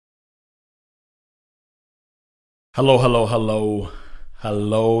Hello, hello, hello,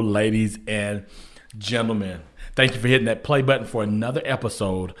 hello, ladies and gentlemen. Thank you for hitting that play button for another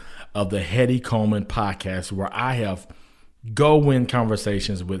episode of the Hetty Coleman podcast, where I have go-win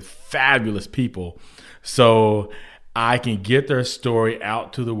conversations with fabulous people so I can get their story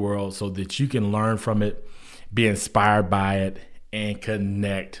out to the world so that you can learn from it, be inspired by it, and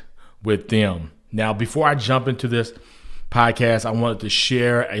connect with them. Now, before I jump into this podcast, I wanted to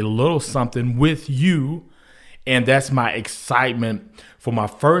share a little something with you. And that's my excitement for my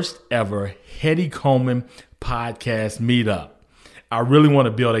first ever Hetty Coleman podcast meetup. I really want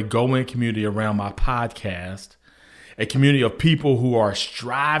to build a go-in community around my podcast, a community of people who are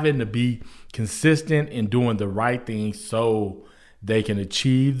striving to be consistent in doing the right thing so they can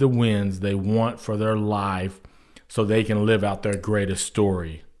achieve the wins they want for their life so they can live out their greatest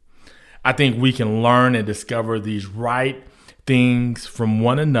story. I think we can learn and discover these right things from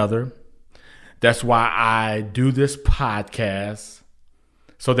one another. That's why I do this podcast,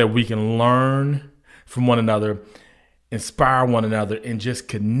 so that we can learn from one another, inspire one another, and just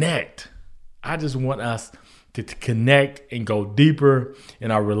connect. I just want us to connect and go deeper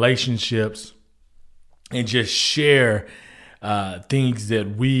in our relationships and just share things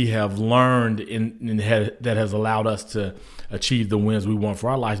that we have learned that has allowed us to achieve the wins we want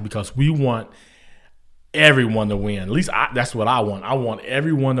for our lives, because we want everyone to win. At least that's what I want. I want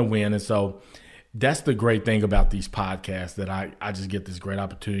everyone to win. And so that's the great thing about these podcasts, that I just get this great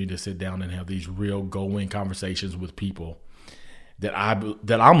opportunity to sit down and have these real go-in conversations with people that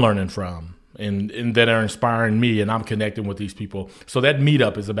I'm learning from and that are inspiring me, and I'm connecting with these people. So that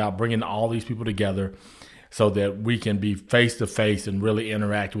meetup is about bringing all these people together so that we can be face-to-face and really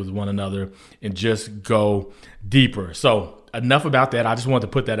interact with one another and just go deeper. So enough about that. I just wanted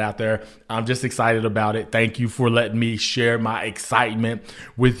to put that out there. I'm just excited about it. Thank you for letting me share my excitement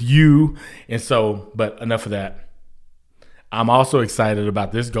with you. And so, but enough of that. I'm also excited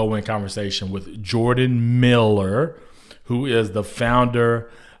about this go-in conversation with Jordan Miller, who is the founder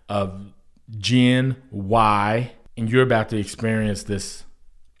of Gen Y. And you're about to experience this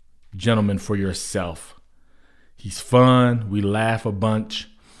gentleman for yourself. He's fun. We laugh a bunch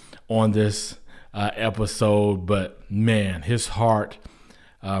on this episode, but man, his heart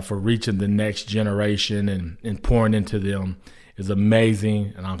for reaching the next generation and pouring into them is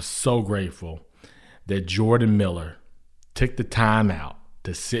amazing. And I'm so grateful that Jordan Miller took the time out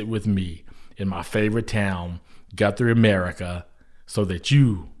to sit with me in my favorite town, Guthrie, America, so that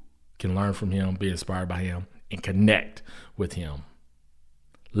you can learn from him, be inspired by him, and connect with him.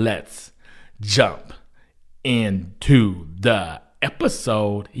 Let's jump into the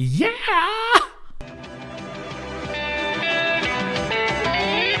episode. Yeah!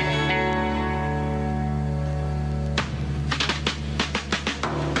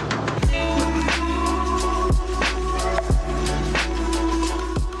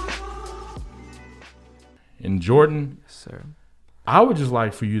 And Jordan, Yes, sir. I would just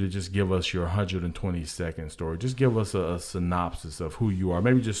like for you to just give us your 120-second story. Just give us a synopsis of who you are.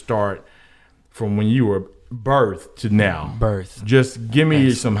 Maybe just start from when you were birthed to now. Birth. Just give me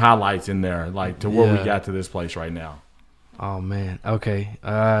Thanks. some highlights in there, like to where we Yeah. got to this place right now. Oh man. Okay.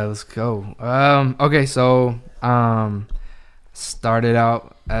 Let's go. Okay. So, started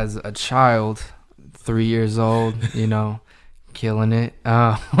out as a child, 3 years old. Killing it.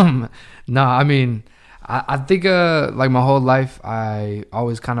 No, I mean, I think like my whole life, I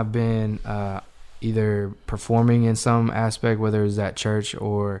always kind of been either performing in some aspect, whether it's at church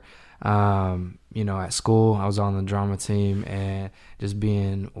or at school. I was on the drama team and just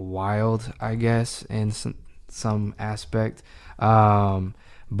being wild, I guess, in some aspect. But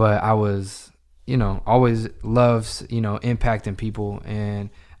I was, always loves, impacting people, and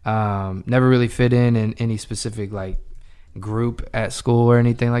never really fit in any specific like group at school or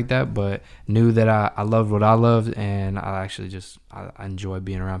anything like that, but knew that I loved what I loved, and I actually just I enjoy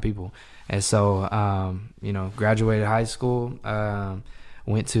being around people. And so graduated high school,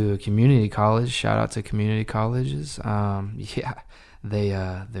 went to a community college. Shout out to community colleges. They're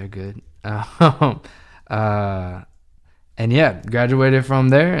good. And yeah, graduated from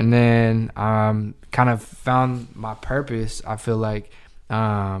there, and then kind of found my purpose. I feel like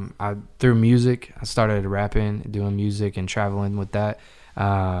through music, I started rapping, doing music, and traveling with that,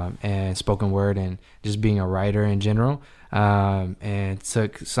 and spoken word, and just being a writer in general. And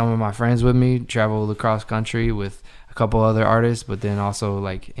took some of my friends with me, traveled across country with a couple other artists, but then also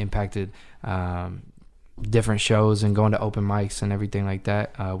like impacted different shows and going to open mics and everything like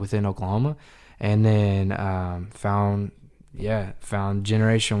that within Oklahoma. And then found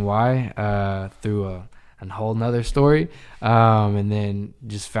Generation Y through whole nother story. And then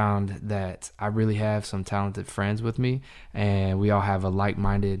just found that I really have some talented friends with me, and we all have a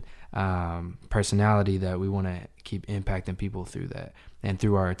like-minded personality that we want to keep impacting people through that, and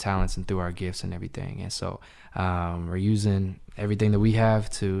through our talents and through our gifts and everything. And so we're using everything that we have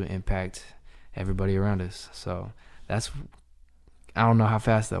to impact everybody around us. So I don't know how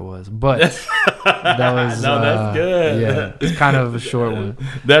fast that was, but that was no, that's good. Yeah, it's kind of a short one.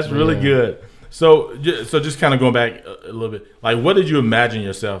 That's really good. So just kind of going back a little bit, like, what did you imagine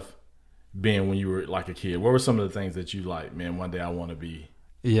yourself being when you were like a kid? What were some of the things that you like, man, one day I want to be?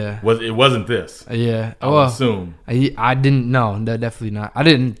 Yeah. It wasn't this. Yeah. I would assume. I didn't know. Definitely not. I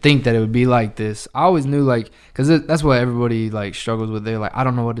didn't think that it would be like this. I always knew, like, because that's what everybody, like, struggles with. They're like, I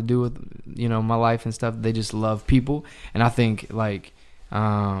don't know what to do with, my life and stuff. They just love people. And I think, like,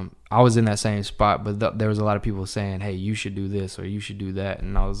 I was in that same spot, but there was a lot of people saying, hey, you should do this or you should do that.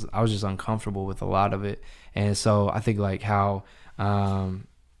 And I was just uncomfortable with a lot of it. And so I think, like, how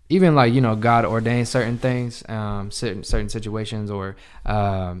even, like, God ordained certain things, certain situations, or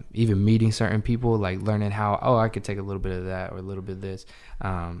even meeting certain people, like learning how, I could take a little bit of that or a little bit of this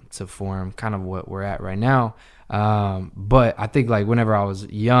to form kind of what we're at right now. But I think, like, whenever I was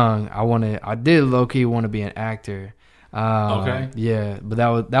young, I did low-key want to be an actor. Okay. Yeah, but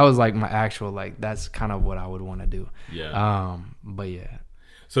that was like my actual, like, that's kind of what I would want to do. Yeah. But yeah.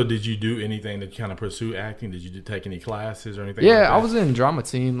 So did you do anything to kind of pursue acting? Did you take any classes or anything? Yeah, like that? I was in drama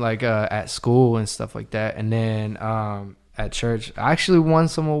team, like at school and stuff like that. And then at church, I actually won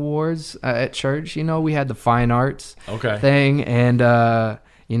some awards at church. We had the fine arts thing, and but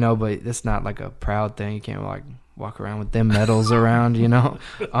it's not like a proud thing. You can't, like, walk around with them medals around,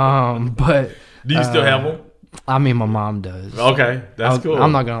 But do you still have them? I mean, my mom does. Okay, that's cool.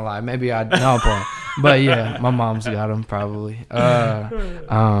 I'm not gonna lie. Maybe I'm playing. But yeah, my mom's got them probably.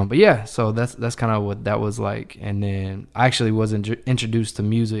 But yeah, so that's kind of what that was like. And then I actually was introduced to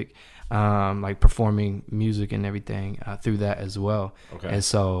music, like performing music and everything through that as well. Okay. And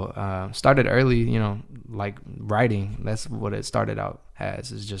so started early, like writing. That's what it started out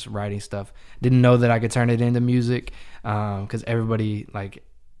as, is just writing stuff. Didn't know that I could turn it into music, because everybody, like,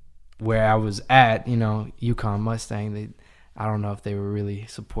 where I was at, UConn Mustang, I don't know if they were really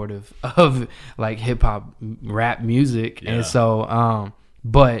supportive of, like, hip hop rap music. Yeah. And so,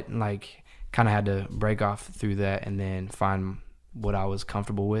 but, like, kind of had to break off through that and then find what I was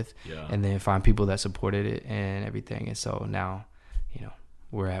comfortable with, and then find people that supported it and everything. And so now,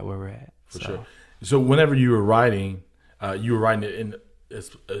 we're at where we're at. For sure. So whenever you were writing it in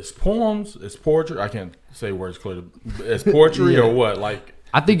as poems, as poetry. I can't say words clearly. As poetry or what? Like,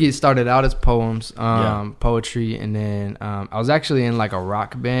 I think it started out as poems, poetry, and then I was actually in, like, a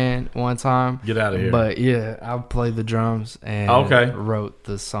rock band one time. Get out of here. But yeah, I played the drums and wrote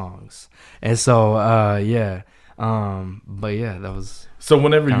the songs. And so but yeah, that was. So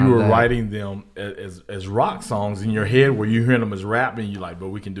whenever you were writing them as rock songs in your head, were you hearing them as rap and you like, but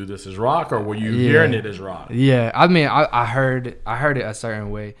we can do this as rock, or were you hearing it as rock? Yeah, I mean, I heard it a certain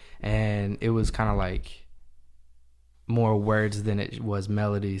way, and it was kind of like more words than it was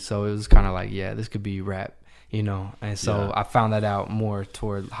melody, so it was kind of like, this could be rap, and so I found that out more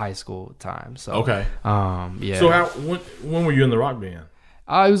toward high school time. So so when were you in the rock band?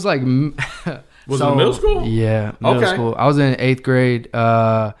 It was like was it middle school? Yeah, middle school. I was in 8th grade.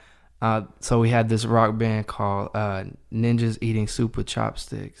 So we had this rock band called Ninjas Eating Soup with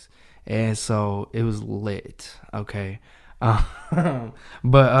Chopsticks, and so it was lit. Okay,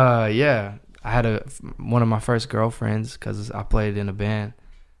 but yeah. I had one of my first girlfriends because I played in a band.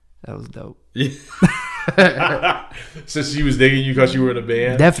 That was dope. So she was digging you because you were in a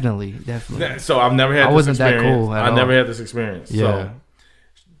band? Definitely. So I've never had this experience. I wasn't that cool at all. Never had this experience. Yeah.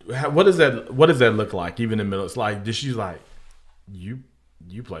 So what does that look like, even in the middle? It's like, she's like, you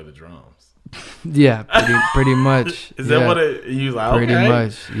play the drums. Yeah, pretty much. Is that what it? You was like, pretty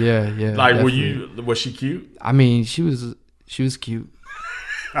much. Yeah. Like, definitely. was she cute? I mean, she was cute.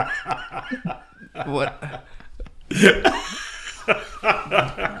 What?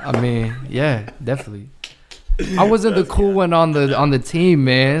 I mean, yeah, definitely. I wasn't the cool one on the team,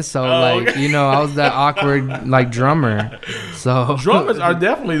 man. So I was that awkward, like, drummer. So drummers are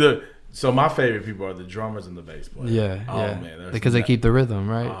definitely so my favorite people are the drummers and the bass players. Yeah. Man, because they keep the rhythm,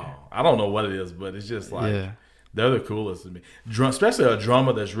 right? I don't know what it is, but it's just like they're the coolest to me. Especially a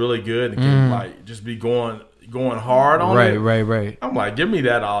drummer that's really good and can like just be going hard on it. Right. I'm like, give me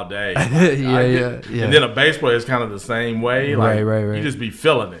that all day. Yeah. And then a bass player is kind of the same way. Like, right. You just be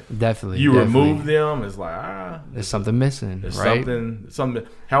feeling it. Definitely. Remove them, it's like, there's something missing. There's right? something.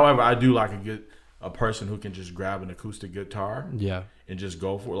 However, I do like a a person who can just grab an acoustic guitar Yeah. and just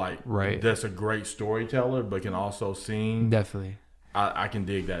go for it. Like, Right. that's a great storyteller, but can also sing. Definitely. I can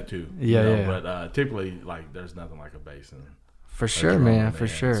dig that too. Yeah, yeah. But typically, like, there's nothing like a bass and For sure, drum, man. For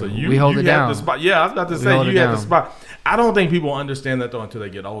sure. So we hold it had down. the spot. Yeah, I was about to We say hold you it had the down. spot. I don't think people understand that though until they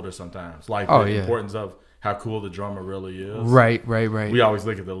get older. Sometimes, like Oh, the yeah. importance of how cool the drummer really is. Right. We always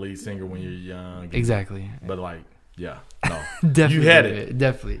look at the lead singer when you're young. Exactly. But like, yeah, no, Definitely. you had it.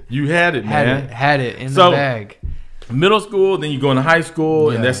 Definitely. You had it, man. Had it in So- the bag. Middle school, then you go into high school,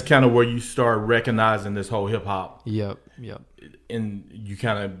 and Yeah. that's kind of where you start recognizing this whole hip hop. Yep. And you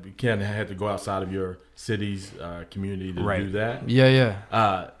kind of had to go outside of your city's community to do that.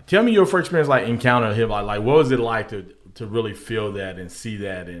 Yeah. Tell me your first experience, like encounter hip hop. Like, what was it like to really feel that and see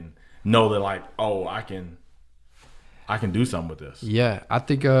that and know that, like, oh, I can do something with this. Yeah. I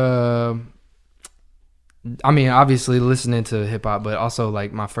think. I mean, obviously listening to hip hop, but also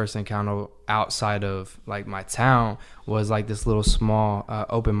like my first encounter outside of like my town was like this little small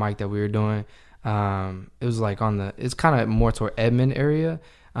open mic that we were doing. It was like it's kind of more toward Edmond area.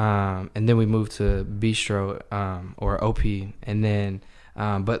 And then we moved to Bistro, or OP, and then,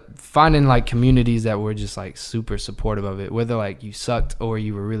 but finding like communities that were just like super supportive of it, whether like you sucked or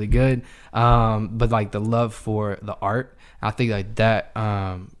you were really good. But like the love for the art, I think like that,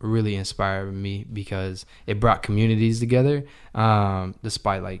 really inspired me because it brought communities together,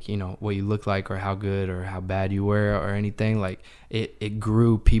 despite like, you know, what you look like or how good or how bad you were or anything. Like it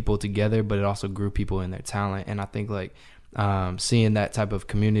grew people together, but it also grew people in their talent. And I think like, seeing that type of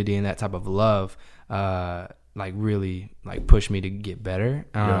community and that type of love, like really like pushed me to get better.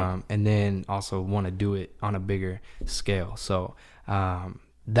 And then also want to do it on a bigger scale. So,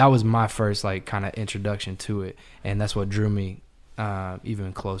 that was my first like kind of introduction to it. And that's what drew me,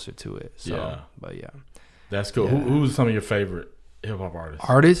 even closer to it. So, Yeah. but yeah. That's cool. Yeah. Who's some of your favorite hip hop artists?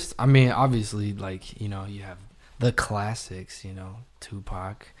 Artists, I mean, obviously, like, you know, you have the classics, you know,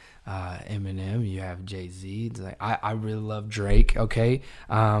 Tupac, Eminem, you have Jay-Z. It's like I really love Drake, okay?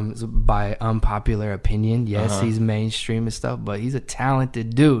 So by unpopular opinion, yes, he's mainstream and stuff, but he's a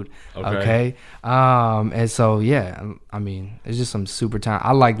talented dude, okay? And so, yeah, I mean, it's just some super talent.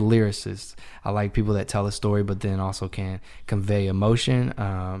 I like lyricists. I like people that tell a story, but then also can convey emotion.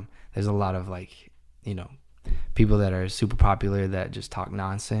 There's a lot of, like, you know, people that are super popular that just talk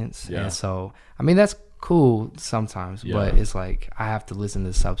nonsense. Yeah. And so, I mean, that's cool sometimes, but it's like I have to listen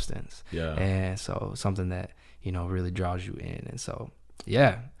to substance. Yeah. And so something that, you know, really draws you in. And so,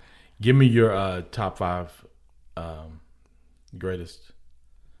 yeah. Give me your top 5 greatest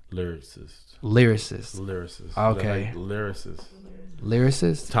lyricists. Lyricist. Okay.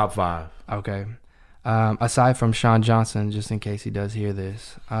 Lyricist? Top 5. Okay. Aside from Sean Johnson, just in case he does hear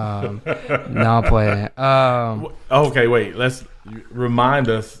this. No, I'm playing. Okay, wait. Let's remind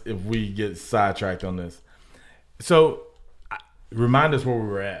us if we get sidetracked on this. So, remind us where we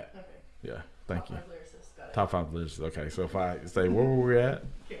were at. Okay. Yeah, thank you. Top 5 lyricists, got it. Top 5 lyricists. Okay, so if I say where were we at?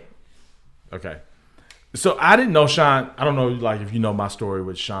 Okay. So I didn't know Sean. I don't know, like, if you know my story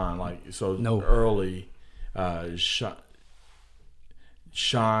with Sean. Like, so No. early,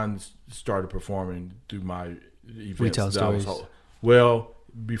 Sean started performing through my events. We Tell That was Stories. well,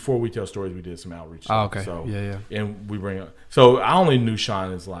 before We Tell Stories, we did some outreach. Oh, stuff. okay. So, Yeah. and we bring up. So I only knew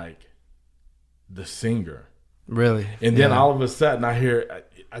Sean as like the singer, Really? and then Yeah. all of a sudden I hear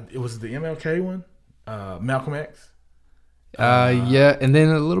it was the MLK one, Malcolm X. Yeah, and then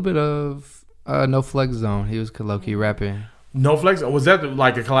a little bit of No Flex Zone. He was low-key rapping. No Flex. Was that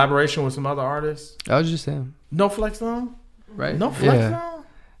like a collaboration with some other artists? That was just him, No Flex Zone. right? No Flex Yeah. Zone.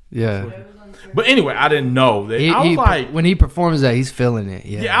 Yeah. But anyway, I didn't know that. I was like, when he performs that, he's feeling it.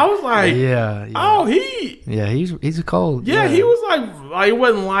 Yeah. yeah, I was like, Yeah. oh, he. Yeah, he's a cold. Yeah, he was like it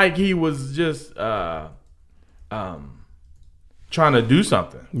wasn't like he was just trying to do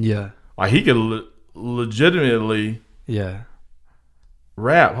something. Yeah. Like he could legitimately Yeah.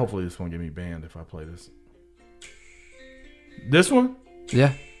 rap. Hopefully this won't get me banned if I play this. This one?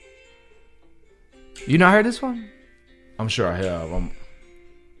 Yeah. You not heard this one? I'm sure I have.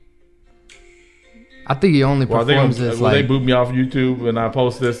 I think he only Well, performs this will they like. boot me off YouTube when I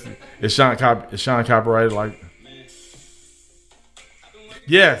post this? Is Sean copyrighted? Like,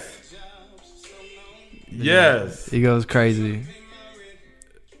 yes. Yes. He goes crazy.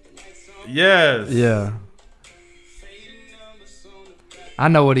 Yes. Yeah. I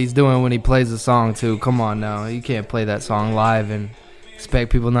know what he's doing when he plays the song too. Come on now, you can't play that song live and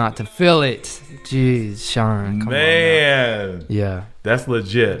expect people not to feel it. Jeez, Sean, come on. Man. Yeah, That's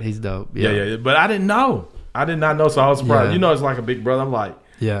legit. he's dope. Yeah, Yeah, yeah. But I didn't know. I did not know, so I was surprised. Yeah. You know, it's like a big brother. I'm like,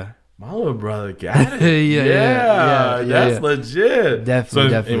 yeah. My little brother got it. Yeah, That's legit.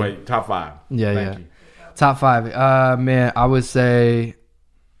 Definitely. Anyway, top 5. Thank you. Top 5. Man, I would say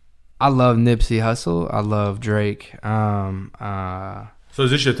I love Nipsey Hussle. I love Drake. So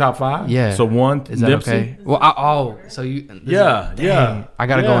is this your top 5? Yeah. So 1, is that Nipsey? okay? Well, so you. Yeah. I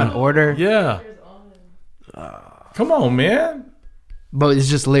gotta go in order. Yeah. Come on, man. But it's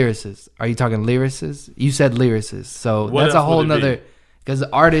just lyricists. Are you talking lyricists? You said lyricists, so What that's a else would whole it nother. be? Because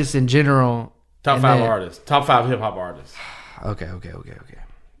artists in general. Top and 5 then- artists. Top 5 hip hop artists. Okay.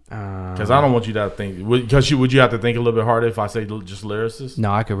 Because I don't want you to think. Because would you have to think a little bit harder if I say just lyricists?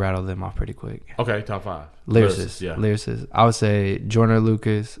 No, I could rattle them off pretty quick. Okay, top 5 Lyricists. Yeah. Lyricists. I would say Joyner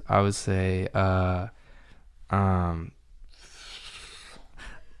Lucas. I would say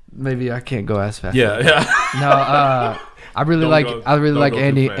maybe I can't go as fast. Yeah. No, I really Don't like go- I really don't like go too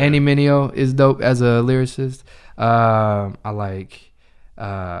Andy fast. Mineo is dope as a lyricist. I like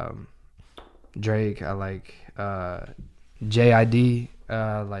Drake. I like JID.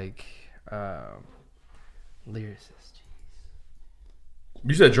 Like lyricist.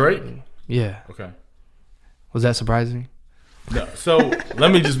 You said Drake? Yeah. Okay. Was that surprising? No, so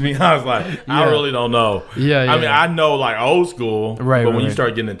let me just be honest. Like, I Yeah. really don't know. Yeah. I mean, I know like old school, Right, but when you right.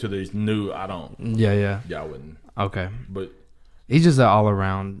 start getting into these new, I don't. Yeah. Yeah, I wouldn't. Okay. But He's just an all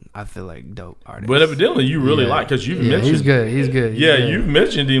around. I feel like dope artist. evidently you really Yeah. like because you've Yeah, mentioned. he's good. He's good. Yeah, good. you've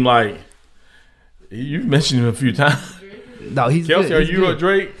mentioned him like. You've mentioned him a few times. No, he's Kelsey, good. are He's you good. a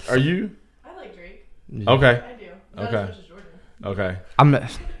Drake? Are you? I like Drake. Okay. I do. Not Okay. as much as Jordan. Okay. I'm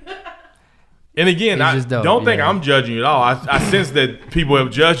not. And again, He's I just dope, don't think yeah. I'm judging you at all. I sense that people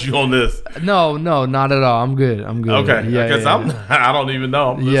have judged you on this. No, not at all. I'm good. Okay. Yeah. Because I don't even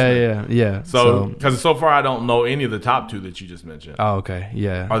know. I'm listening. Yeah. So, because so far I don't know any of the top 2 that you just mentioned. Oh, okay.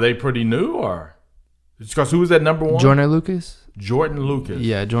 Yeah. Are they pretty new or? Because who was that number 1? Joyner Lucas. Jordan Lucas.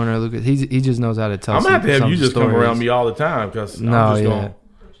 Yeah, Joyner Lucas. He just knows how to tell. I'm gonna have to have you just come stories. around me all the time because No, I'm just yeah. going.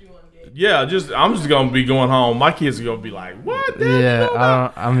 What you want, Gabe? Yeah, I'm just gonna be going home. My kids are gonna be like, "What?"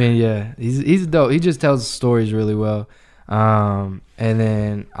 Yeah, I mean, yeah, he's dope. He just tells stories really well. And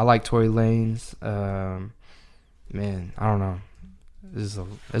then I like Tory Lanez. Man, I don't know. There's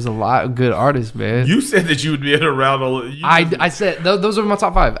a lot of good artists, man. You said that you would be at around. I said those are my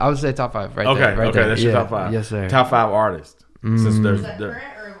top 5. I would say top 5 right there. Right Okay, there. that's your Yeah, top 5. Yes, sir. Top 5 artists. Since Is there's, that current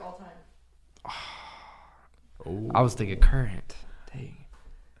or of all time? I was thinking current. Dang.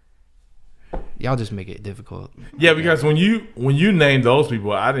 Y'all just make it difficult. yeah, because when you name those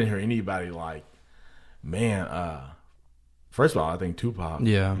people, I didn't hear anybody like, man. First of all, I think Tupac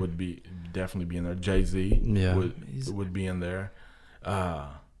Yeah. would be definitely be in there. Jay-Z Yeah. would be in there.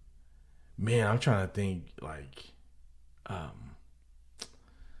 Man, I'm trying to think like,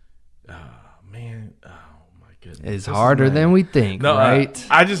 man, oh my goodness, It's What's his harder name? than we think, No, right?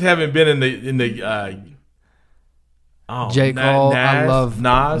 I just haven't been in the. J. Cole, I love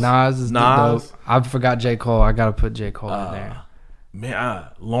Nas. Nas is Nas. dope. I forgot J. Cole. I gotta put J. Cole in there. Man,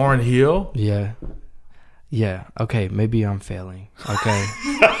 Lauryn Hill. Yeah. Yeah. Okay. Maybe I'm failing. Okay.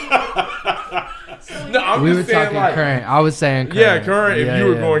 No, I'm we just were saying talking like, current. I was saying current. yeah, current. If you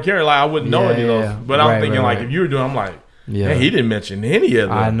were going current, like I wouldn't know Yeah, any of those. yeah. But I'm Right, thinking right, like right. if you were doing, I'm like, Yeah. man, he didn't mention any of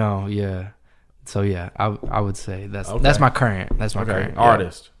them. I know. Yeah. So yeah, I would say that's Okay. my current. That's my Okay, current yeah.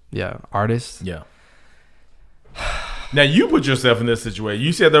 artist. Yeah, artist. Yeah. Now you put yourself in this situation.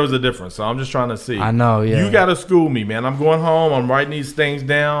 You said there was a difference, so I'm just trying to see. I know. Yeah. You gotta school me, man. I'm going home. I'm writing these things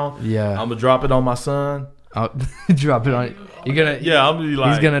down. Yeah. I'm gonna drop it on my son. Oh, drop it on. You're gonna. Yeah, I'm gonna be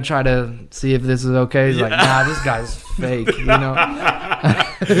like, He's gonna try to see if this is okay. He's like, nah, this guy's fake. You know.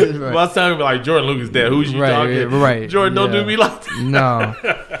 Well, I was telling him like Jordan Lucas dad. Who's you Right, talking? right, Jordan, don't yeah. do me like that. No.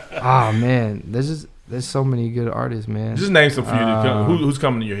 Oh man, there's so many good artists, man. Just name some few. Who's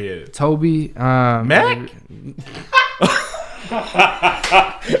coming to your head? Toby. Mac?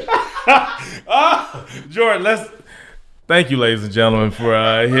 Jordan, thank you, ladies and gentlemen, for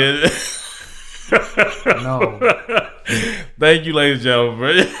hitting. No. Thank you, ladies and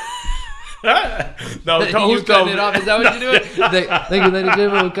gentlemen. No, You who's cutting it off? Is that what you're doing? Thank you, ladies and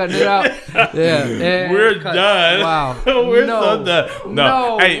gentlemen. We're cutting it out. Yeah. and We're cut. done. Wow. We're No. so done.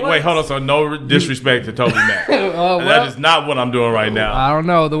 No. Hey, what? wait, hold on. So no disrespect to Toby Mac. Oh, That well, is not what I'm doing right now. I don't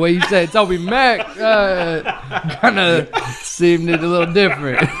know. The way you said Toby Mac kind of seemed a little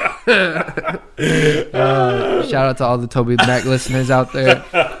different. Shout out to all the Toby Mac listeners out there.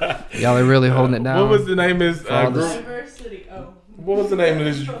 Y'all are really holding it down. What was the name of his all this- group? Diversity. Oh. What was the name of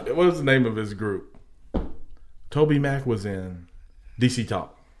his? What was the name of his group? Toby Mac was in DC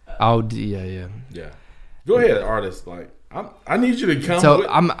Talk. Oh, yeah. Yeah. Go ahead, artist. Like I need you to come. So with,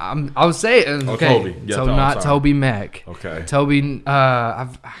 I was saying, Oh, okay. Toby. Yeah, so I'm not sorry. Toby Mac. Okay. Toby,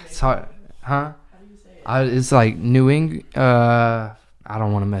 it's hard, huh? How do you say it? It's like New England. I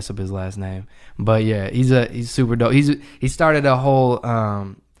don't want to mess up his last name, but yeah, he's super dope. He started a whole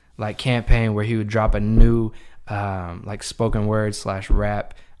like campaign where he would drop a new like spoken word /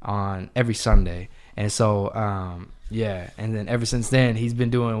 rap on every Sunday, and so yeah, and then ever since then he's been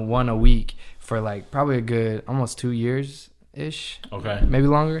doing one a week for like probably a good almost 2 years ish. Okay. Maybe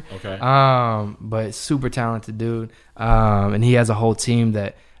longer. Okay. But super talented dude. And he has a whole team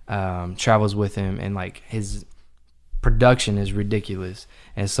that travels with him, and like his production is ridiculous.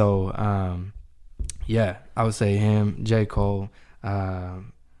 And so yeah, I would say him, J. Cole. I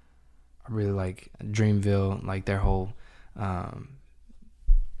really like Dreamville, like their whole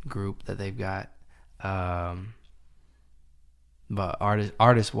group that they've got. But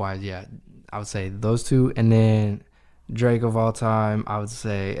artist wise, yeah, I would say those two, and then Drake of all time, I would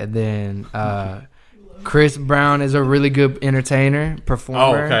say, and then Chris Brown is a really good entertainer, Oh,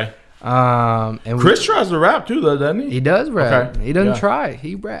 performer. okay. And Chris tries to rap too, though, doesn't he? he does rap. Okay. He doesn't Yeah. try.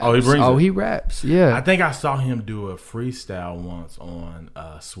 He raps. Oh, he brings it. he raps. Yeah. I think I saw him do a freestyle once on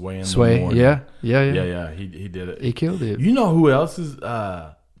Sway in the Sway. Morning. Yeah. Yeah. He did it. He killed it. You know who else is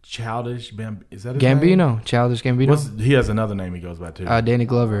Childish? Is that his name? Gambino, Childish Gambino. He has another name he goes by too. Danny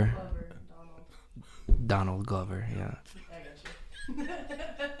Glover, Glover, Donald. Donald Glover. Yeah. I got you.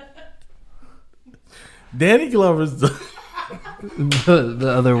 Danny Glover's the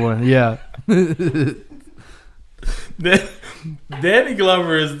other one. Yeah. Danny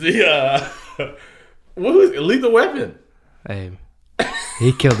Glover is the what was it? Lethal Weapon. Hey,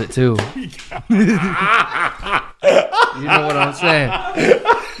 he killed it too. You know what I'm saying?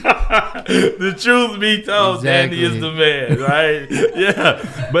 The truth be told, Danny is the man, right?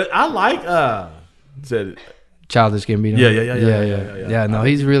 Yeah, but I like said Childish Gambino. Yeah. Yeah, no,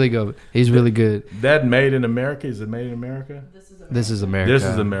 he's really good. He's really good. that Made in America. Is it Made in America? This is America. This is America. This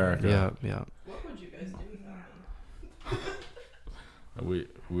is America. Yeah. What would you guys do without me?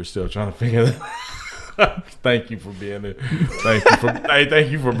 We're still trying to figure that. Thank you for being there.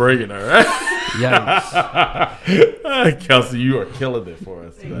 Thank you for bringing her. Yeah. Kelsey, you are killing it for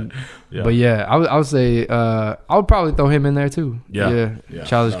us today. Yeah. But yeah, I would say I would probably throw him in there too. Yeah.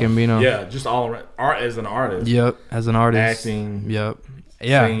 Childish Gambino. Yeah, just all around. Art as an artist. Yep. As an artist. Acting. Yep.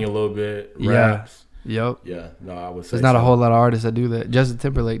 Yeah. Singing a little bit. Yeah. Raps. Yep. Yeah. No, I would say There's not a so. whole lot of artists that do that. Justin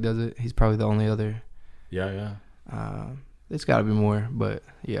Timberlake does it. He's probably the only other. Yeah. There's got to be more, but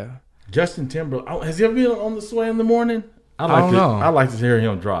yeah. Justin Timberlake. Has he ever been on the Sway in the Morning? I don't know. I like to hear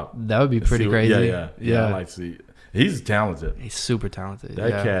him drop. That would be pretty crazy. Yeah. I like to see. He's talented. He's super talented. That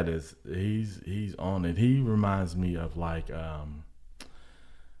yeah. cat is. He's on it. He reminds me of like.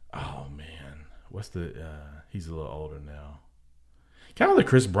 Oh man, what's the? He's a little older now. Kind of like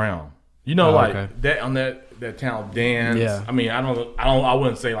Chris Brown. You know, Oh, like okay. that on that talent dance. Yeah. I mean, I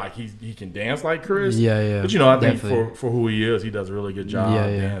wouldn't say like he can dance like Chris. Yeah. But you know, I think Definitely. for who he is, he does a really good job Yeah.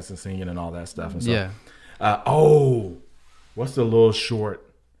 dancing, singing, and all that stuff. And so, Yeah. What's the little short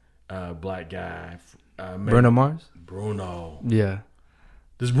black guy? Bruno Mars? Bruno. Yeah.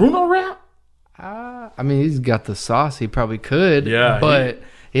 Does Bruno rap? I mean, he's got the sauce. He probably could. Yeah, But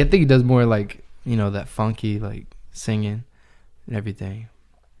I think he does more like, that funky, like singing and everything.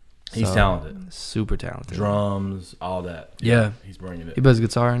 He's So, talented. Super talented. Drums, all that. Yeah. He's bringing it. He plays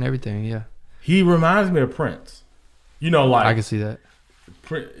guitar and everything. Yeah. He reminds me of Prince. You know, like I can see that.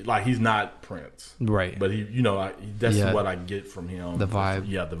 like he's not Prince, Right. but he, that's Yeah. what I get from him. The vibe.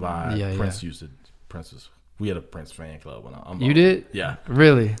 Yeah, the vibe. Yeah, Prince was. We had a Prince fan club when I'm. You did? Yeah,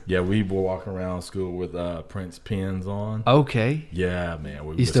 Really? yeah. We were walking around school with Prince pins on. Okay. Yeah, man.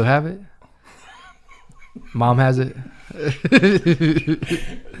 We You still have it? Mom has it?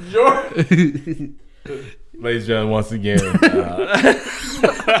 Ladies and gentlemen, once again,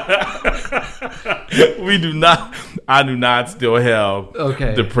 we do not. I do not still have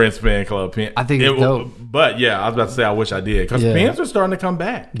Okay. the Prince fan club pin. I think it's dope. But yeah, I was about to say I wish I did because Yeah. pins are starting to come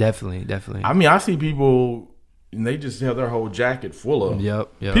back. Definitely. I mean, I see people and they just have their whole jacket full of Yep.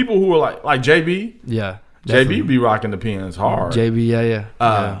 people who are like JB. Yeah. JB be rocking the pins hard. JB,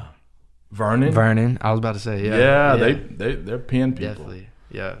 yeah. Vernon. Vernon, I was about to say, yeah. They're pin people. Definitely.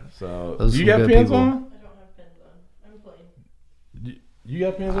 Yeah. So Those are you some got good pins people. on? I don't have pins on. I'm playing. You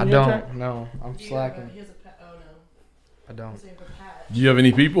got pins on I your jacket? don't. No, I'm Do you have slacking. He has a pet. Oh no. I don't. Same for Pat. Do you have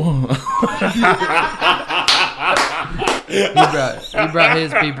any people? He brought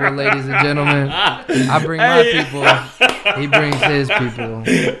his people, ladies and gentlemen. I bring my people. He brings his people.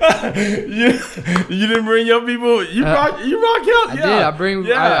 you didn't bring your people. You brought him. I Yeah, did. I bring.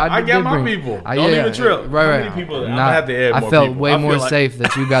 Yeah, I did got my bring- people. I- Don't yeah, even trip. Right, How right. many people? I'm Nah, gonna have to add I more felt people. way I feel more like- safe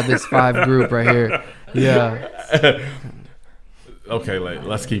that you got this 5 group right here. Yeah, Okay,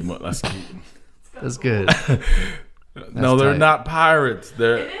 let's keep. that's good. No, they're tight. not pirates.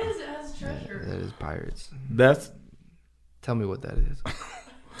 They're It is. It has treasure. That is pirates. that's Tell me what that is.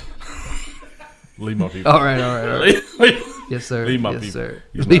 leave my people. All right. Yes, sir. Leave my yes, people. sir.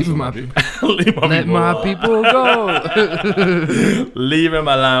 He's Leave messing my with people. Leave my Let people. my alone. people go. Leave him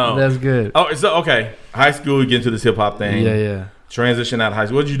alone. That's good. Oh, so okay. High school, you get into this hip hop thing. Yeah. Transition out of high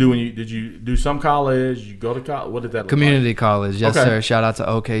school. What did you do when did you do some college? You go to college? What did that look Community college, yes, Okay. sir. Shout out to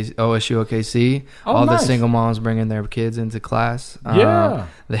OSU OKC. Oh, all the nice. single moms bringing their kids into class. Yeah.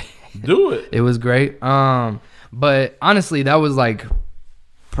 they- Do it. it was great. But honestly, that was like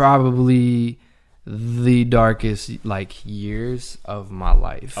probably the darkest like years of my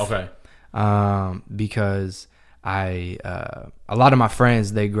life. Okay. Because a lot of my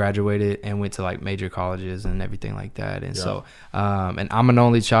friends, they graduated and went to like major colleges and everything like that. And Yeah. so, and I'm an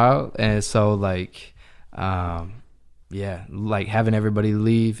only child. And so like, yeah, like having everybody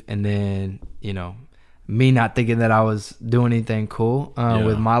leave and then, me not thinking that I was doing anything cool, Yeah.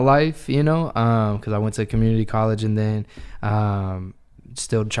 with my life, cause I went to community college and then,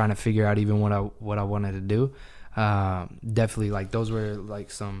 still trying to figure out even what I wanted to do. Definitely like those were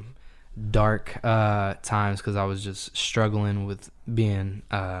like some dark times because I was just struggling with being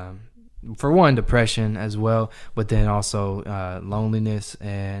for one, depression as well, but then also loneliness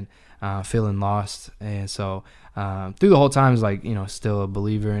and feeling lost. And so through the whole time, it's like, still a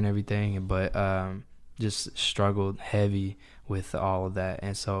believer in everything, but just struggled heavy with all of that.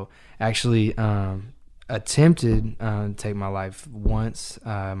 And so actually attempted to take my life once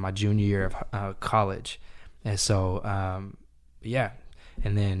my junior year of college. And so, yeah.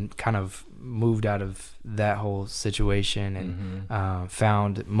 And then kind of moved out of that whole situation and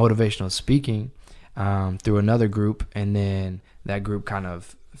found motivational speaking through another group. And then that group kind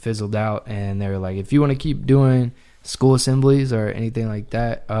of fizzled out. And they were like, if you want to keep doing school assemblies or anything like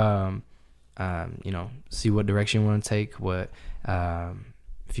that, see what direction you want to take,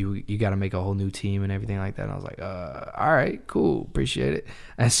 if you got to make a whole new team and everything like that. And I was like, all right, cool. Appreciate it.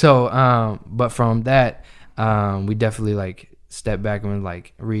 And so, but from that, we definitely like stepped back and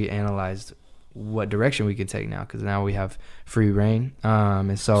like reanalyzed what direction we could take now, because now we have free reign.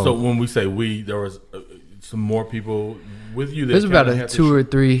 And so when we say we, there was some more people with you. That there's about kinda had 2 to or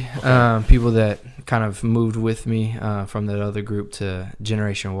 3 people that kind of moved with me from that other group to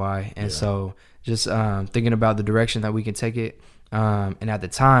Generation Y. And so just thinking about the direction that we can take it. And at the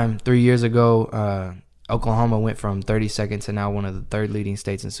time, 3 years ago, Oklahoma went from 32nd to now one of the 3rd leading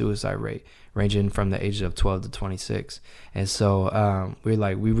states in suicide rate, ranging from the ages of 12 to 26. And so we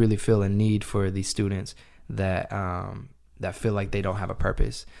really feel a need for these students that feel like they don't have a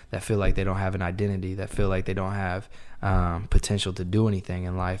purpose, that feel like they don't have an identity, that feel like they don't have potential to do anything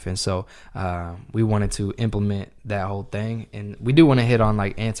in life. And so we wanted to implement that whole thing. And we do want to hit on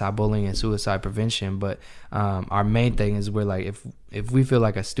like anti-bullying and suicide prevention, but our main thing is we're like, if we feel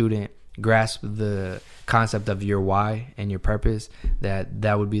like a student grasp the concept of your why and your purpose,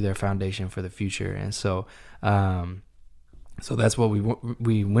 that would be their foundation for the future. And so so that's what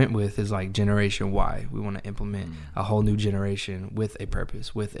we went with, is like Generation Y. We want to implement a whole new generation with a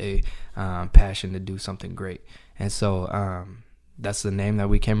purpose, with a passion to do something great. And so that's the name that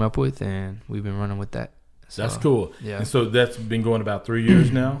we came up with, and we've been running with that. So, That's cool. Yeah. And so that's been going about 3 years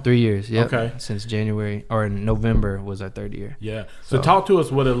now? 3 years, yeah. Okay. Since January, or November was our 3rd year. Yeah. So So- talk to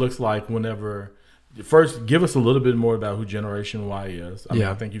us what it looks like whenever. First, give us a little bit more about who Generation Y is. I mean,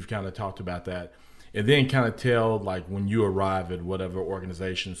 Yeah. I think you've kind of talked about that. And then kind of tell, like, when you arrive at whatever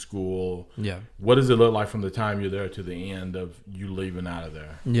organization, school, Yeah. what does it look like from the time you're there to the end of you leaving out of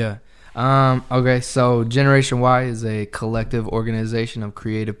there? Yeah. Okay, so Generation Y is a collective organization of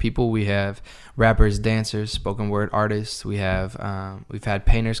creative people. We have rappers, dancers, spoken word artists. We have we've had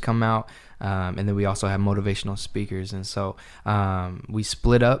painters come out, and then we also have motivational speakers. And so we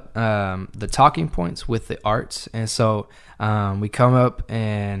split up the talking points with the arts. And so we come up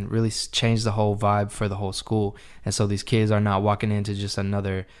and really change the whole vibe for the whole school. And so these kids are not walking into just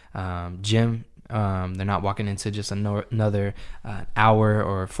another gym. They're not walking into just another hour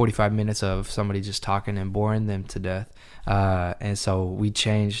or 45 minutes of somebody just talking and boring them to death. And so we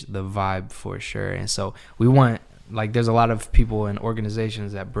changed the vibe for sure. And so we want like there's a lot of people and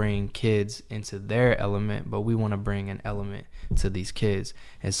organizations that bring kids into their element, but we want to bring an element to these kids.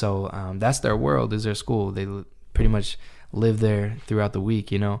 And so that's their world, is their school. They pretty much live there throughout the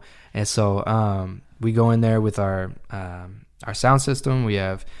week, you know. And so we go in there with our sound system. We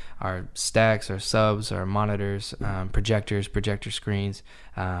have our stacks, our subs, our monitors, projectors, projector screens.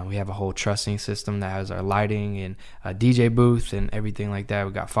 We have a whole trussing system that has our lighting and a DJ booth and everything like that.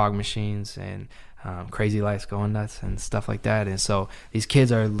 We got fog machines and crazy lights going nuts and stuff like that. And so these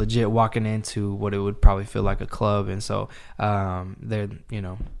kids are legit walking into what it would probably feel like a club. And so they're, you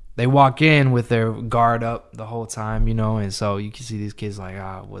know, they walk in with their guard up the whole time, you know, and so you can see these kids like,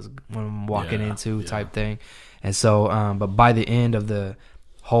 what I'm walking into type thing. And so, but by the end of the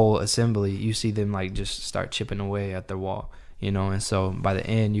whole assembly, you see them like just start chipping away at their wall, you know. And so by the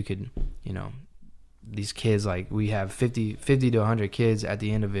end, you could, you know, these kids, like we have 50 to 100 kids at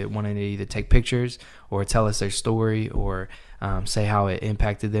the end of it wanting to either take pictures or tell us their story or say how it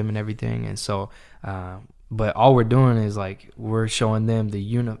impacted them and everything. And so, but all we're doing is like we're showing them the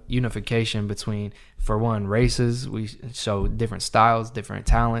unification between, for one, races. We show different styles, different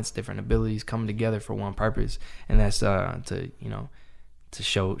talents, different abilities coming together for one purpose, and that's to, you know, to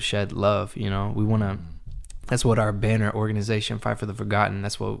shed love. You know, we want to. That's what our banner organization, Fight for the Forgotten,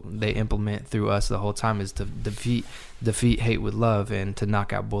 that's what they implement through us the whole time, is to defeat hate with love and to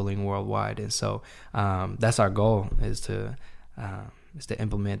knock out bullying worldwide. And so that's our goal, is to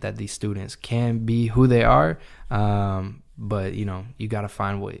implement that these students can be who they are, but, you know, you got to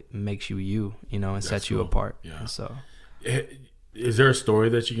find what makes you, you know, and sets you apart. Yeah. And so, is there a story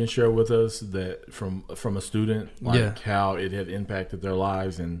that you can share with us that from a student, like how it had impacted their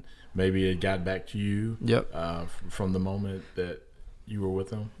lives and maybe it got back to you? Yep. From the moment that you were with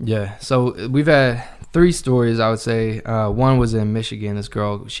them? Yeah. So we've had 3 stories, I would say. One was in Michigan. This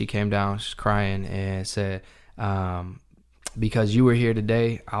girl, she came down, she's crying and said, because you were here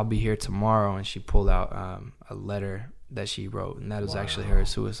today, I'll be here tomorrow. And she pulled out a letter that she wrote, and that was actually her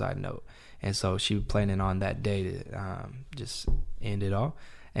suicide note. And so she was planning on that day to just end it all.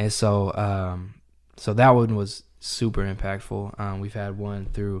 And so so that one was super impactful. We've had one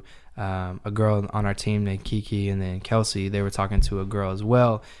through a girl on our team named Kiki, and then Kelsey. They were talking to a girl as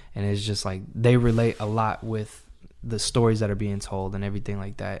well, and it's just like they relate a lot with the stories that are being told and everything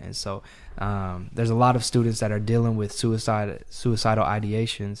like that. And so there's a lot of students that are dealing with suicidal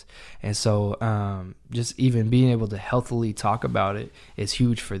ideations, and so just even being able to healthily talk about it is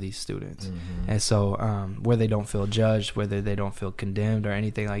huge for these students. And so where they don't feel judged, whether they don't feel condemned or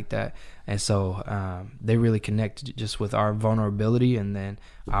anything like that. And so they really connect just with our vulnerability and then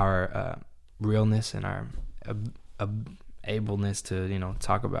our realness and our ableness to, you know,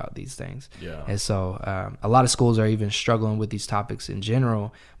 talk about these things. Yeah. And so a lot of schools are even struggling with these topics in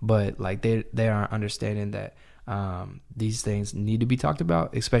general, but like they aren't understanding that these things need to be talked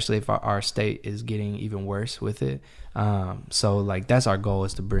about, especially if our state is getting even worse with it. So like that's our goal,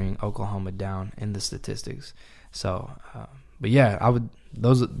 is to bring Oklahoma down in the statistics. So but yeah,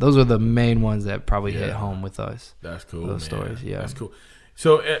 those are the main ones that probably hit home with us. That's cool. Those stories. Yeah. That's cool.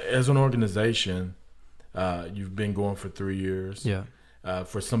 So as an organization, you've been going for 3 years. Yeah.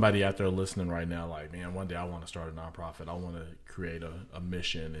 For somebody out there listening right now, like, man, one day I want to start a nonprofit. I want to create a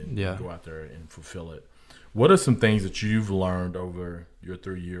mission and go out there and fulfill it. What are some things that you've learned over your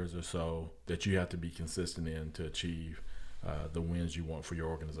 3 years or so that you have to be consistent in to achieve the wins you want for your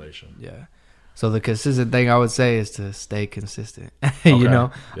organization? Yeah. So the consistent thing I would say is to stay consistent, you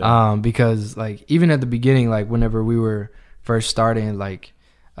know, because like even at the beginning, like whenever we were first starting, like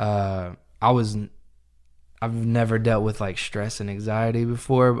I've never dealt with like stress and anxiety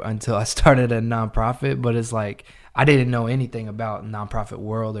before until I started a nonprofit, but it's like I didn't know anything about nonprofit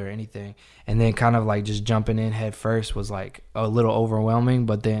world or anything. And then kind of like just jumping in head first was like a little overwhelming,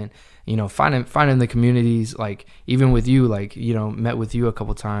 but then, you know, finding the communities, like even with you, like, you know, met with you a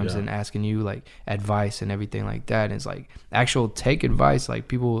couple times and asking you like advice and everything like that. And it's like actual take advice, like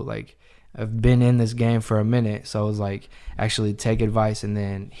people like have been in this game for a minute. So it's like actually take advice and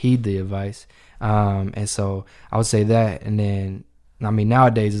then heed the advice. And so I would say that. And then, I mean,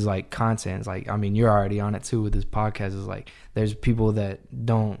 nowadays is like content. It's like, I mean, you're already on it too with this podcast. Is like, there's people that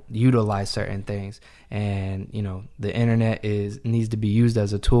don't utilize certain things, and you know, the internet needs to be used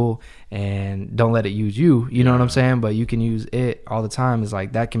as a tool, and don't let it use you. You know what I'm saying? But you can use it all the time. It's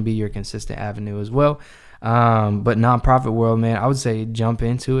like that can be your consistent avenue as well. But nonprofit world, man, I would say jump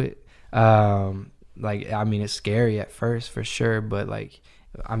into it. Like, I mean, it's scary at first for sure, but like,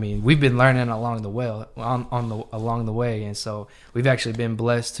 I mean, we've been learning along the way, along the way, and so we've actually been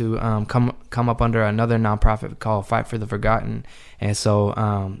blessed to come up under another nonprofit called Fight for the Forgotten, and so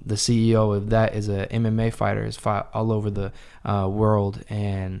the CEO of that is a MMA fighter, has fought all over the world,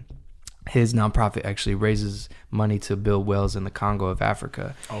 and his nonprofit actually raises money to build wells in the Congo of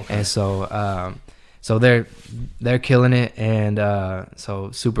Africa, and so they're killing it, and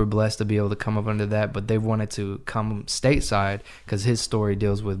so super blessed to be able to come up under that. But they wanted to come stateside because his story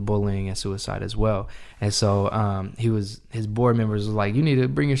deals with bullying and suicide as well. And so his board members was like, you need to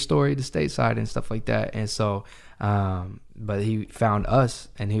bring your story to stateside and stuff like that. And so but he found us,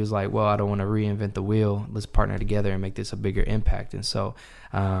 and he was like, well, I don't want to reinvent the wheel. Let's partner together and make this a bigger impact. And so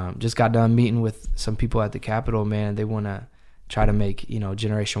just got done meeting with some people at the Capitol, man. They want to try to make,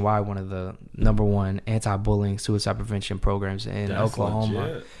 Generation Y one of the number one anti-bullying suicide prevention programs in Oklahoma.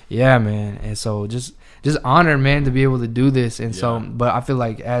 Legit. Yeah, man. And so just honored, man, to be able to do this. And so, but I feel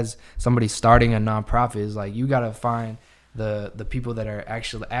like as somebody starting a nonprofit, is like you got to find the people that are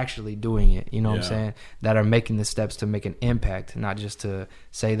actually doing it, what I'm saying, that are making the steps to make an impact, not just to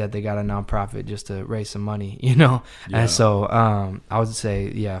say that they got a nonprofit just to raise some money, And so I would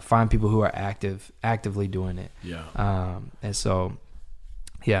say, find people who are actively doing it. And so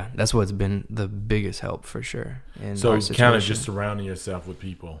that's what's been the biggest help for sure. So kind of just surrounding yourself with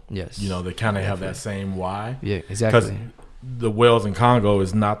people, they kind of have that same why. Yeah, exactly. Because the wells in Congo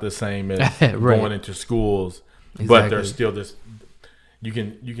is not the same as going into schools. Exactly. But there's still this. You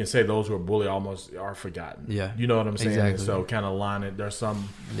can say those who are bullied almost are forgotten. Yeah, you know what I'm saying. Exactly. So kind of line it. There's some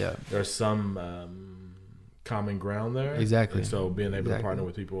common ground there. Exactly. And so being able to partner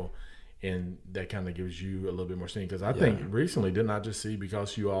with people, and that kind of gives you a little bit more steam. Because I think recently, didn't I just see,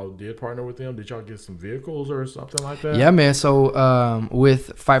 because you all did partner with them, did y'all get some vehicles or something like that? Yeah, man. So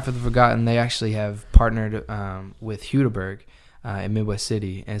with Fight for the Forgotten, they actually have partnered with Hudaberg. In Midwest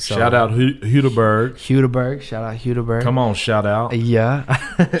City, and so shout out Hudaberg. Shout out Hudaberg. Come on, shout out.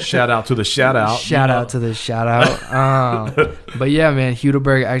 Yeah. Shout out to the shout out. Shout out to the shout out. But yeah, man,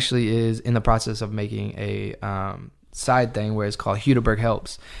 Hudaberg actually is in the process of making a side thing where it's called Hudaberg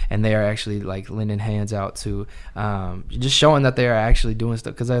Helps, and they are actually like lending hands out to just showing that they are actually doing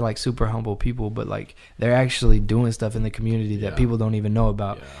stuff, because they're like super humble people, but like they're actually doing stuff in the community that people don't even know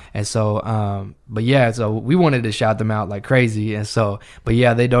about. And so so we wanted to shout them out like crazy. And so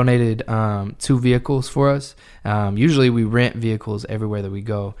they donated 2 vehicles for us. Usually we rent vehicles everywhere that we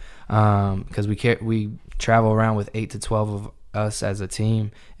go, because we travel around with 8 to 12 of us as a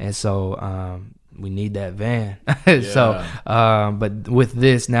team, and so we need that van. So but with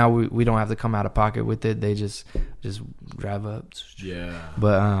this now, we don't have to come out of pocket with it. They just drive up.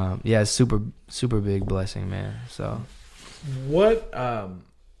 But it's super big blessing, man. So what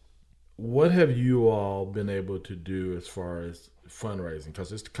have you all been able to do as far as fundraising, because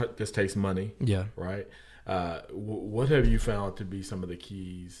this takes money, right? What have you found to be some of the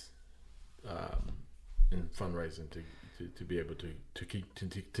keys in fundraising to be able to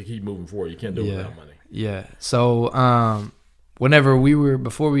keep moving forward? You can't do it without money. Yeah. So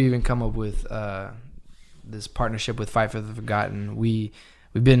before we even come up with this partnership with Fight for the Forgotten, we've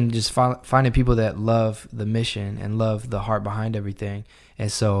been just finding people that love the mission and love the heart behind everything.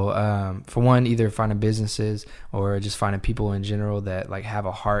 And so for one, either finding businesses or just finding people in general that like have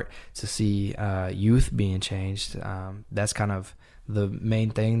a heart to see youth being changed. That's kind of the main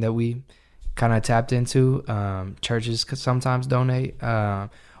thing that we kind of tapped into. Churches could sometimes donate,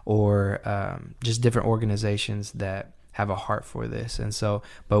 or just different organizations that have a heart for this. And so,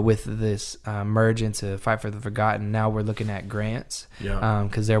 but with this merge into Fight for the Forgotten, now we're looking at grants,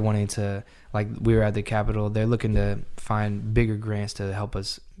 because they're wanting to, like we were at the Capitol, they're looking to find bigger grants to help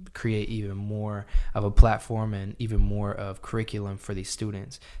us create even more of a platform and even more of curriculum for these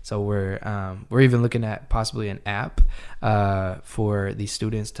students. So we're even looking at possibly an app for these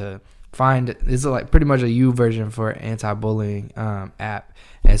students to find. It's like pretty much a U version for anti-bullying app.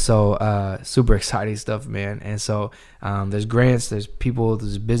 And so super exciting stuff, man. And so there's grants, there's people,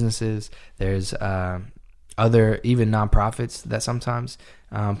 there's businesses, there's other even nonprofits that sometimes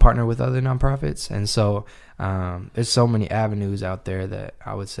partner with other nonprofits. And so there's so many avenues out there that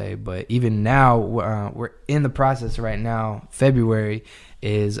I would say. But even now, we're in the process right now. February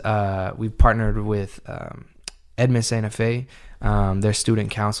is we've partnered with Edmond Santa Fe. Their student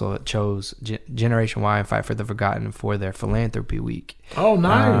council chose Generation Y and Fight for the Forgotten for their philanthropy week. Oh,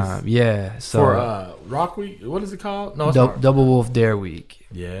 nice. So for Rock Week, what is it called? No, Double Wolf Dare Week.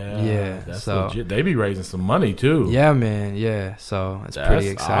 Yeah. That's legit. They be raising some money too. Yeah, man. Yeah. So it's pretty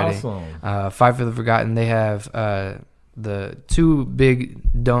exciting. Awesome. Fight for the Forgotten. They have the 2 big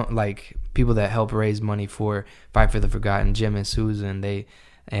people that help raise money for Fight for the Forgotten, Jim and Susan.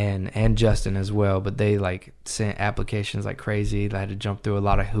 and Justin as well. But they like sent applications like crazy. They had to jump through a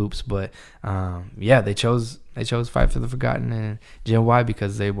lot of hoops. But they chose Fight for the Forgotten and Gen Y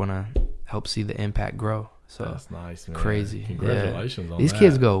because they want to help see the impact grow. So that's nice, man. Crazy. Congratulations on these that.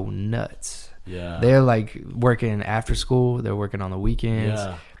 kids go nuts. Yeah, they're like working after school. They're working on the weekends.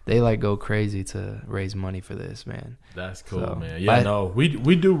 Yeah. They like go crazy to raise money for this, man. That's cool, So, man. Yeah, no, we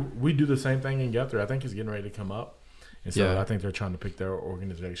do the same thing in Guthrie. I think it's getting ready to come up, and so I think they're trying to pick their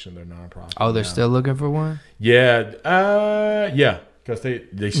organization, their nonprofit. Oh, they're still looking for one? Yeah, because they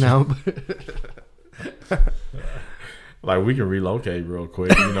No. like we can relocate real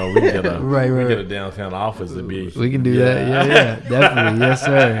quick. You know, we can get a get a downtown office to be. We can do that. Yeah, definitely.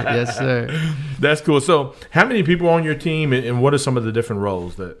 Yes, sir. That's cool. So, how many people are on your team, and what are some of the different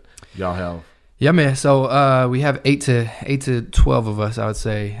roles that y'all have? Yeah, man. So we have 8 to 12 of us, I would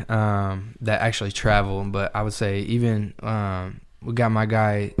say, that actually travel. But I would say even we got my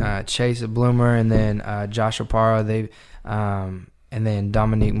guy Chase at Bloomer, and then Josh Opara. And then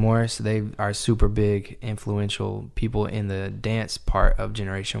Dominique Morris. They are super big, influential people in the dance part of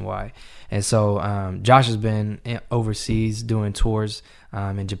Generation Y. And so Josh has been overseas doing tours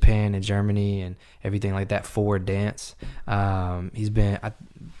in Japan and Germany and everything like that for dance. I'm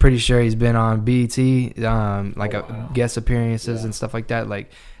pretty sure he's been on BET, guest appearances and stuff like that.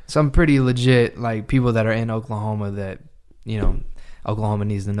 Like some pretty legit like people that are in Oklahoma that, Oklahoma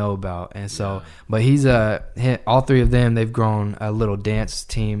needs to know about. And so, but he's all three of them, they've grown a little dance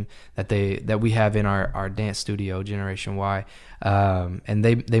team that we have in our dance studio, Generation Y. And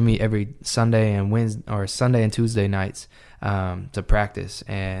they meet every Sunday and Tuesday nights to practice,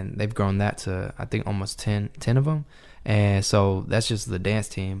 and they've grown that to I think almost 10 of them. And so that's just the dance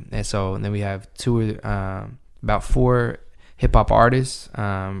team. And then we have about 4 hip hop artists,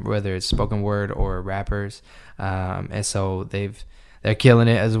 whether it's spoken word or rappers. And so they're killing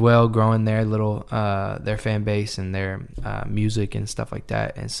it as well, growing their little their fan base and their music and stuff like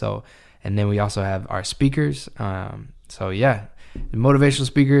that. And then we also have our speakers. The motivational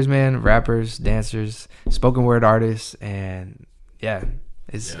speakers, man, rappers, dancers, spoken word artists, and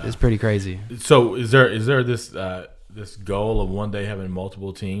it's pretty crazy. So is there this goal of one day having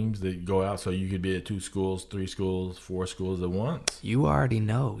multiple teams that go out, so you could be at 2 schools, 3 schools, 4 schools at once? You already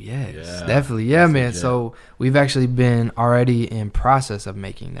know, yes, yeah, definitely, yeah, man. Legit. So we've actually been already in process of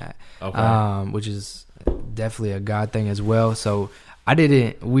making that, which is definitely a God thing as well. So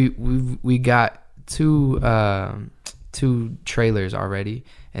we got 2 trailers already,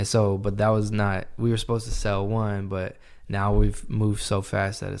 and so but that was not, we were supposed to sell 1, but now we've moved so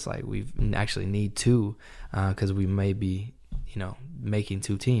fast that it's like we actually need 2 because we may be, making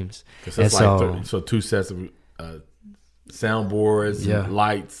 2 teams. That's so 2 sets of soundboards, and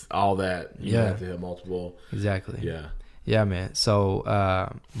lights, all that. You have to have multiple. Exactly. Yeah, man. So,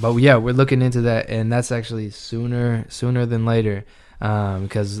 but we're looking into that, and that's actually sooner than later.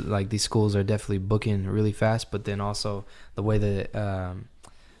 Because like these schools are definitely booking really fast, but then also the way that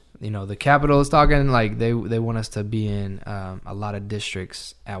the capital is talking, like they want us to be in a lot of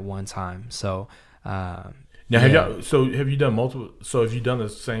districts at one time. So now have you done multiple? So have you done the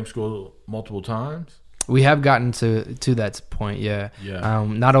same school multiple times? We have gotten to that point, yeah.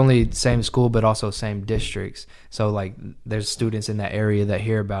 Not only same school, but also same districts. So like, there's students in that area that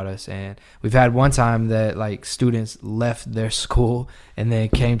hear about us, and we've had one time that like students left their school and then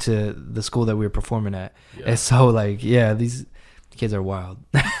came to the school that we were performing at. And so like, these kids are wild.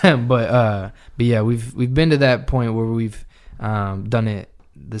 but we've been to that point where we've done it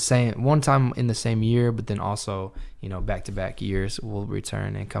the same one time in the same year, but then also back-to-back years we'll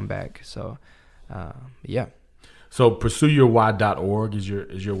return and come back. So. So pursueyourwhy.org is your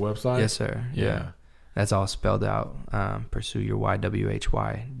website? Yes, sir. Yeah. That's all spelled out.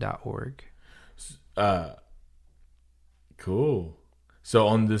 Pursueyourwhy.org. Cool. So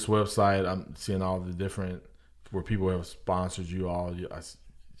on this website, I'm seeing all the different where people have sponsored you all.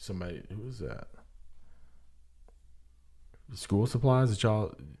 Somebody, who is that? The school supplies that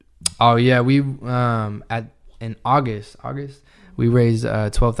y'all. Oh yeah, we in August. We raised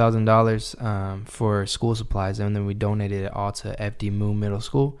 $12,000 for school supplies, and then we donated it all to FD Moon Middle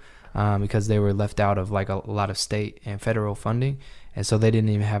School because they were left out of like a lot of state and federal funding, and so they didn't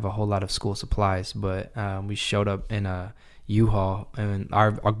even have a whole lot of school supplies. But we showed up in a U-Haul, and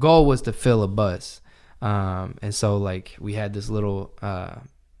our goal was to fill a bus, and so like we had this little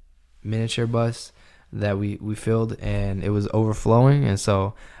miniature bus that we filled, and it was overflowing, and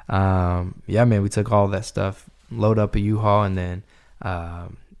so we took all that stuff, load up a U-Haul, and then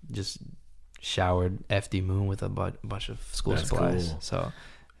just showered FD Moon with a bunch of school supplies. Cool. So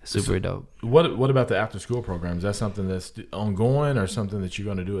super dope. What about the after school program? Is that something that's ongoing or something that you're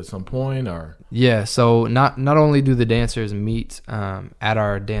going to do at some point? Or Yeah, so not only do the dancers meet at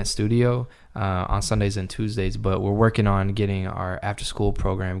our dance studio on Sundays and Tuesdays, but we're working on getting our after school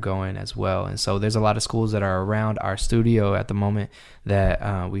program going as well. And so there's a lot of schools that are around our studio at the moment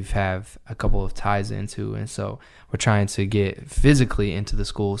that we've have a couple of ties into, and so we're trying to get physically into the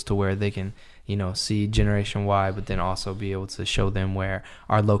schools to where they can, you know, see Generation Y, but then also be able to show them where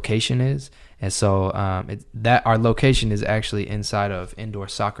our location is. And so that our location is actually inside of indoor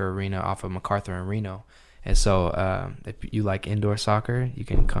soccer arena off of MacArthur and Reno. And so if you like indoor soccer, you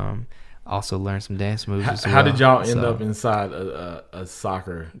can come also learn some dance moves as well. how did y'all end up inside a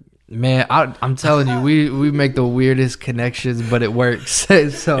soccer? Man, I'm telling you, we make the weirdest connections, but it works.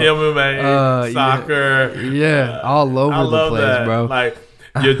 So MMA, soccer, all over I the love place, that. bro. Like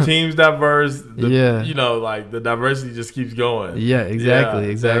your team's diverse. Yeah. You know, like the diversity just keeps going. Yeah, exactly,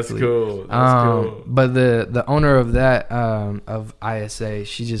 Yeah, exactly. That's cool. That's cool. But the owner of that of ISA,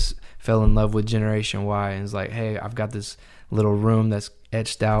 she just fell in love with Generation Y and is like, hey, I've got this little room that's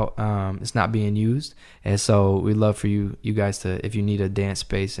etched out. It's not being used, and so we'd love for you guys to, if you need a dance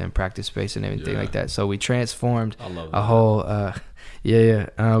space and practice space and everything like that. So we transformed a whole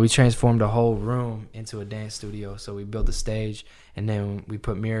we transformed a whole room into a dance studio. So we built a stage, and then we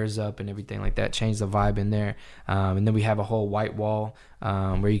put mirrors up and everything like that, changed the vibe in there, and then we have a whole white wall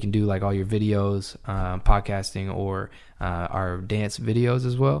where you can do like all your videos, podcasting, or our dance videos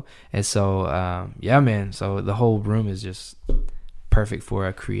as well. And so man, so the whole room is just perfect for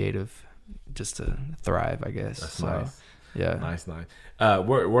a creative, just to thrive, I guess. That's so, nice. Yeah. Nice.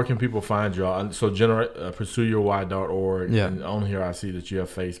 Where can people find y'all? So pursueyourwhy.org. Yeah. And on here I see that you have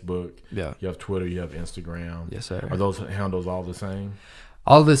Facebook. Yeah. You have Twitter. You have Instagram. Yes, sir. Are those handles all the same?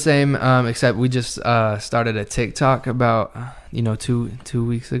 All the same, except we just started a TikTok about 2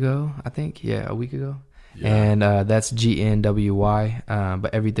 weeks ago, I think. Yeah, a week ago. Yeah. And that's GNWY,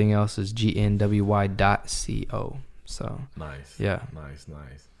 but everything else is GNWY.co. So Nice. yeah, Nice.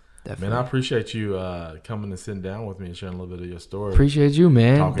 definitely. Man, I appreciate you coming and sitting down with me and sharing a little bit of your story. Appreciate you,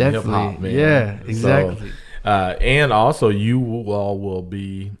 man. Talking Definitely. hip-hop, man. Yeah, exactly. And also, you all will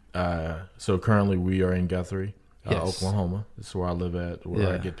be. So currently, we are in Guthrie, Yes. Oklahoma. This is where I live at. Where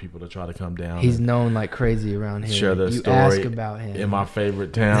I Yeah. get people to try to come down. He's and known like crazy around here. share their you story ask about him in my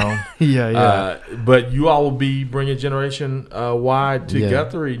favorite town. yeah. But you all will be bringing Generation Y to Yeah.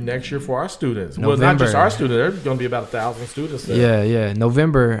 Guthrie next year for our students. Well, not just November. our students. There's going to be about 1,000 students there. Yeah.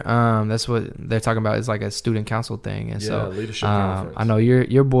 November. That's what they're talking about. Is like a student council thing, and so leadership conference. I know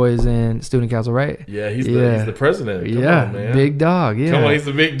your boy is in student council, right? Yeah, he's the president. Come on, man. Big dog. Yeah, Come on, he's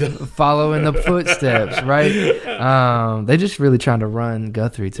the big dog. following the footsteps, right? They just really trying to run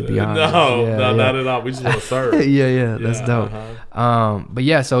Guthrie, to be honest. No, not at all. We just want to serve. yeah, that's dope. Uh-huh. But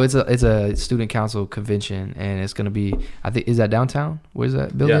yeah, so it's a student council convention, and it's gonna be, I think, is that downtown? Where's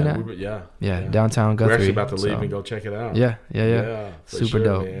that building at? Yeah. Downtown Guthrie. We're actually about to leave so. and go check it out. Yeah. For Super sure,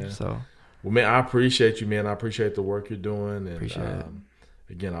 dope. man. So Well, man, I appreciate you, man. I appreciate the work you're doing. And, Appreciate it.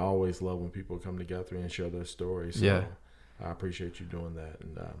 Again, I always love when people come to Guthrie and share their stories. So Yeah. I appreciate you doing that.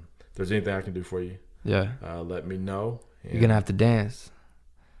 And if there's anything I can do for you, yeah, let me know. And, you're gonna have to dance.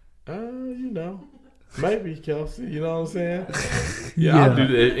 Maybe, Kelsey. You know what I'm saying? I'll do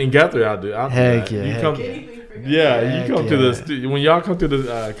that. In Guthrie, I'll do. Heck do that. yeah, You heck come, Anything for you come to yeah. the when y'all come to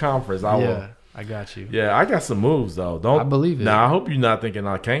the conference. I will. I got you. Yeah, I got some moves though. Don't I believe it. Now I hope you're not thinking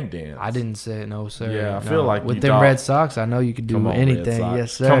I can't dance. I didn't say it, no sir. Yeah, I No. feel like with you them thought- Red Sox, I know you could do Come on, Red anything. Sox.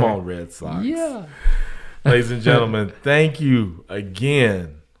 Yes, sir. Come on, Red Sox. Yeah. Ladies and gentlemen, thank you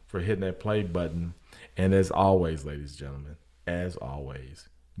again for hitting that play button. And as always, ladies and gentlemen, as always,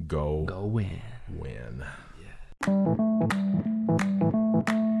 go Go win. win. Yeah.